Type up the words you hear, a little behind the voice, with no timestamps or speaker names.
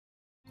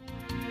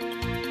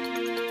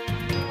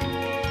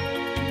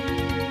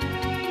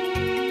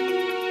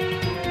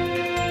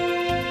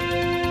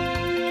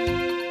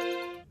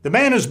The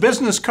man whose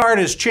business card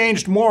has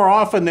changed more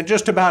often than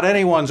just about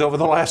anyone's over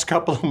the last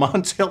couple of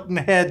months, Hilton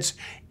Head's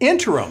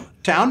interim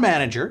town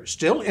manager,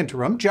 still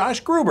interim,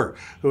 Josh Gruber,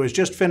 who has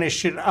just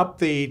finished up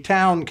the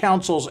town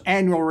council's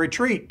annual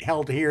retreat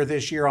held here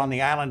this year on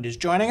the island, is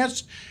joining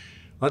us.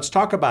 Let's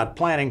talk about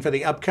planning for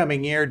the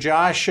upcoming year.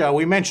 Josh,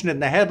 we mentioned in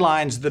the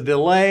headlines the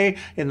delay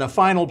in the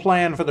final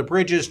plan for the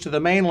bridges to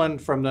the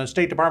mainland from the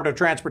State Department of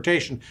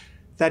Transportation.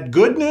 That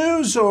good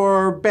news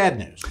or bad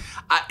news?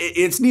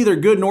 It's neither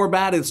good nor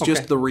bad. It's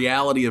just the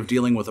reality of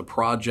dealing with a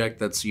project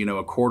that's,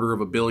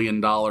 $250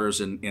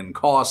 million in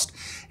cost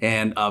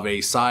and of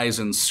a size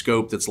and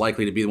scope that's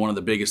likely to be one of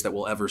the biggest that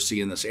we'll ever see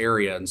in this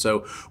area. And so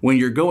when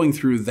you're going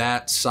through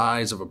that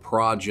size of a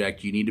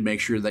project, you need to make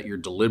sure that you're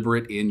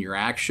deliberate in your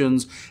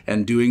actions.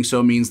 And doing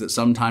so means that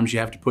sometimes you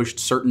have to push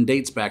certain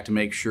dates back to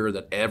make sure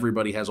that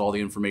everybody has all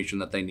the information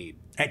that they need.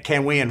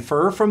 Can we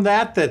infer from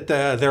that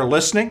they're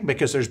listening?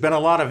 Because there's been a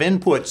lot of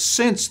input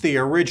since the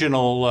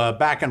original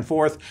back and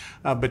forth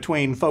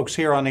between folks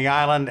here on the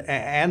island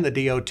and the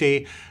DOT.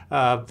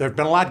 There's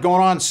been a lot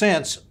going on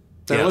since.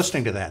 They're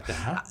listening to that then,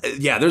 huh?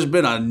 Yeah, there's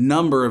been a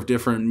number of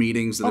different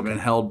meetings that have been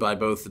held by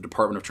both the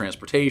Department of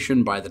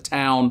Transportation, by the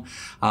town,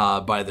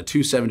 by the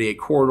 278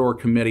 Corridor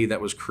Committee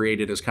that was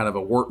created as kind of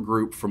a work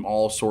group from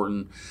all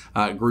certain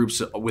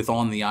groups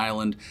on the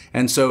island.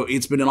 And so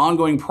it's been an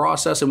ongoing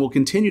process and will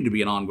continue to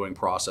be an ongoing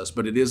process,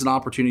 but it is an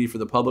opportunity for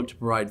the public to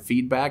provide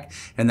feedback,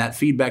 and that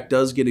feedback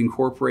does get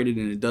incorporated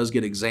and it does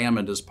get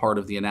examined as part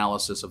of the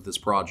analysis of this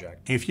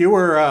project. If you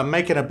were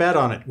making a bet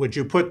on it, would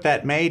you put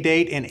that May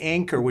date in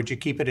ink or would you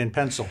keep it in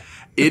pencil?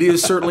 It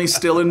is certainly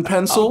still in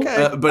pencil,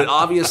 but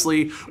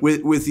obviously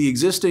with the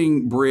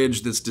existing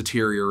bridge that's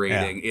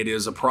deteriorating, it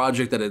is a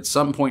project that at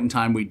some point in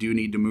time we do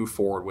need to move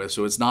forward with.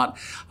 So it's not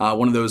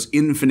one of those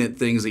infinite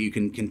things that you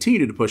can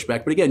continue to push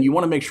back. But again, you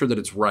want to make sure that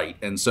it's right.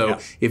 And so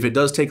if it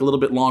does take a little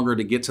bit longer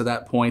to get to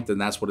that point, then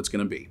that's what it's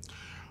going to be.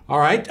 All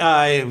right.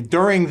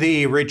 During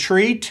the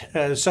retreat,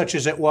 such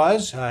as it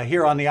was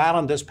here on the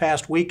island this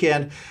past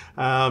weekend,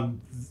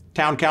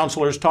 town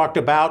councilors talked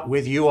about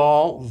with you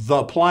all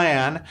the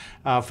plan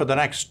for the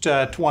next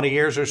 20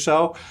 years or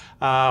so.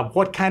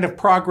 What kind of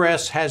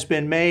progress has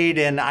been made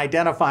in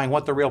identifying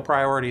what the real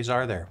priorities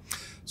are there?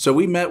 So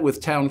we met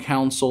with town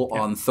council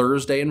on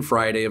Thursday and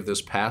Friday of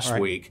this past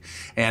week,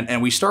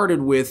 and we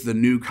started with the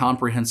new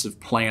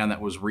comprehensive plan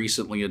that was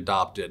recently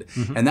adopted.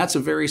 And that's a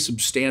very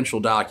substantial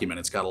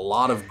document. It's got a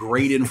lot of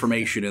great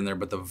information in there,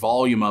 but the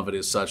volume of it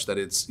is such that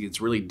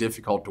it's really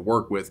difficult to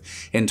work with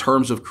in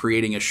terms of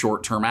creating a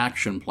short-term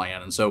action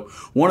plan. And so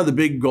one of the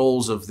big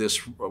goals of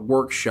this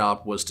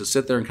workshop was to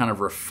sit there and kind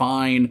of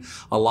refine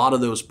a lot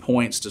of those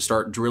points to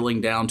start drilling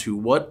down to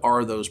what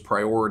are those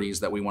priorities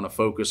that we want to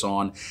focus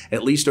on,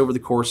 at least over the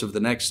course of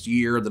the next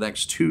year, the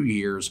next 2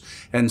 years.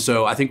 And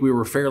so I think we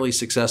were fairly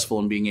successful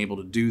in being able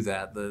to do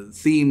that. The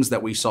themes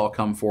that we saw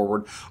come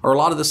forward are a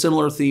lot of the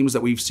similar themes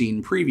that we've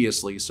seen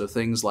previously. So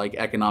things like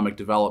economic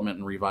development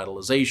and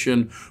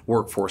revitalization,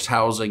 workforce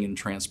housing and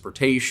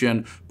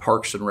transportation,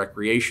 parks and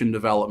recreation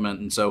development.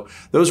 And so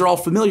those are all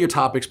familiar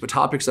topics, but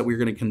topics that we're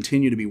going to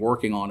continue to be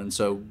working on. And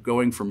so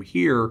going from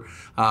here,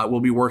 we'll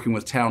be working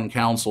with town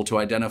council to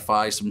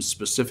identify some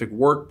specific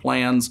work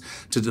plans,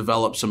 to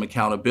develop some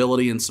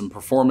accountability and some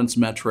performance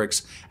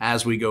metrics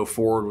as we go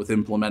forward with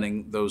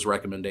implementing those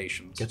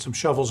recommendations. Get some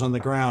shovels on the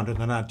ground in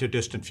the not too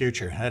distant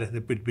future.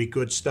 That would be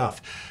good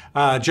stuff.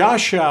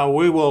 Josh,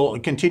 we will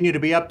continue to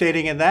be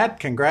updating in that.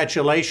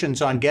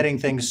 Congratulations on getting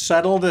things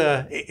settled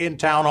in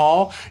Town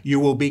Hall. You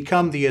will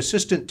become the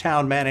assistant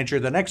town manager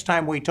the next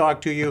time we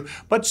talk to you,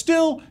 but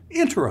still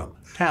interim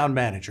town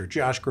manager.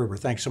 Josh Gruber,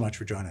 thanks so much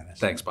for joining us.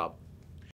 Thanks, Bob.